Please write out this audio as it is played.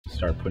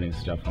start putting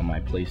stuff on my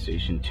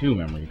PlayStation 2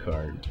 memory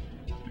card,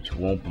 which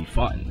won't be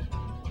fun.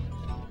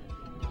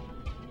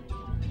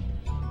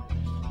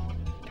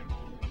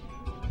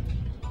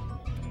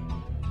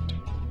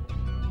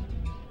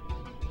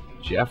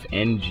 Jeff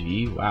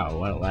NG, wow,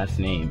 what a last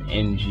name,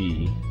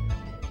 NG.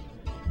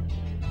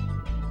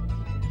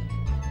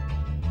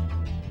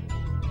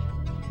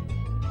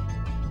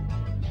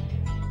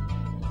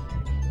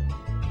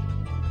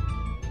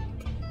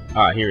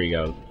 Ah, here we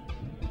go.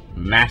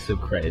 Massive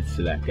credits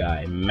to that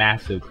guy.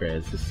 Massive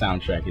credits. The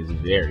soundtrack is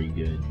very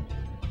good.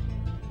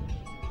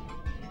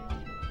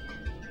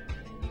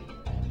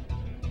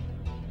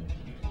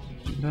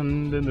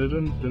 Dun, dun, dun,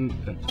 dun,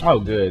 dun. Oh,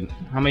 good.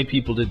 How many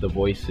people did the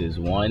voices?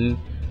 1,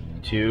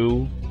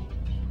 2,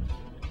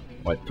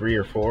 what, 3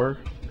 or 4?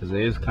 Because it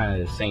is kind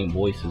of the same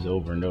voices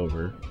over and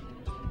over.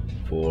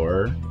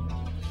 4,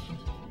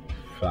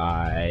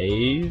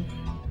 5.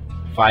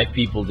 5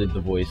 people did the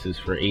voices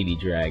for 80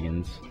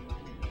 Dragons.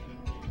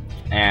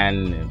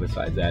 And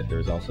besides that,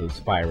 there's also the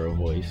Spyro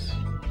voice.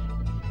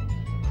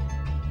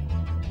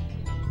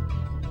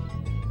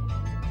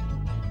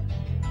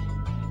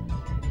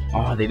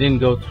 Oh, they didn't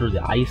go through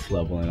the ice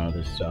level and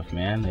other stuff,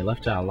 man. They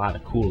left out a lot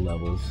of cool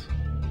levels.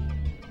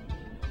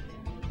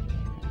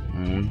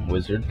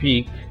 Wizard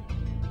Peak.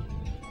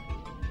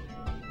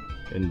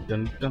 Dun,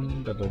 dun,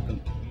 dun, dun, dun,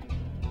 dun.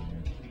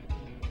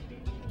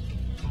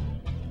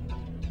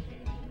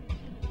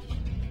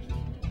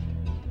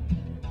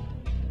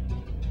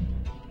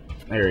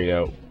 There we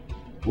go.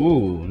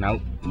 Ooh,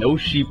 now no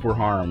sheep were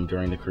harmed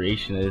during the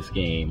creation of this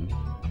game.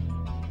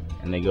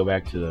 And they go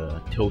back to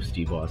the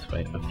Toasty boss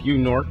fight. A few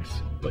Norks,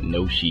 but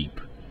no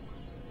sheep.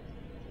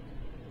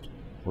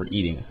 We're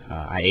eating.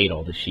 I ate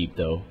all the sheep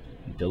though.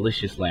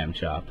 Delicious lamb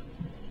chop.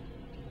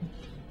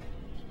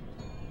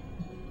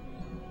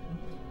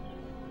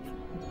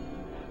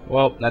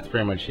 Well, that's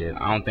pretty much it.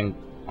 I don't think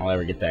I'll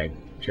ever get that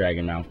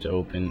dragon mouth to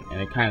open.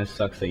 And it kind of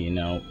sucks that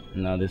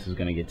none of this is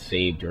going to get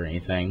saved or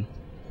anything.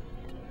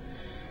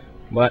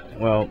 But,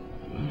 well,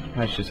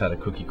 that's just how the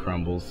cookie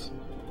crumbles.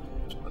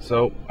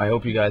 So, I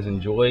hope you guys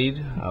enjoyed.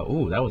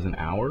 Ooh, that was an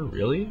hour?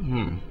 Really?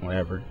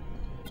 Whatever.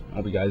 I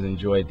hope you guys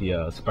enjoyed the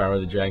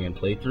Spyro the Dragon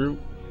playthrough.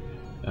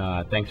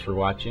 Thanks for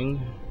watching,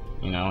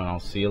 and I'll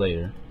see you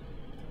later.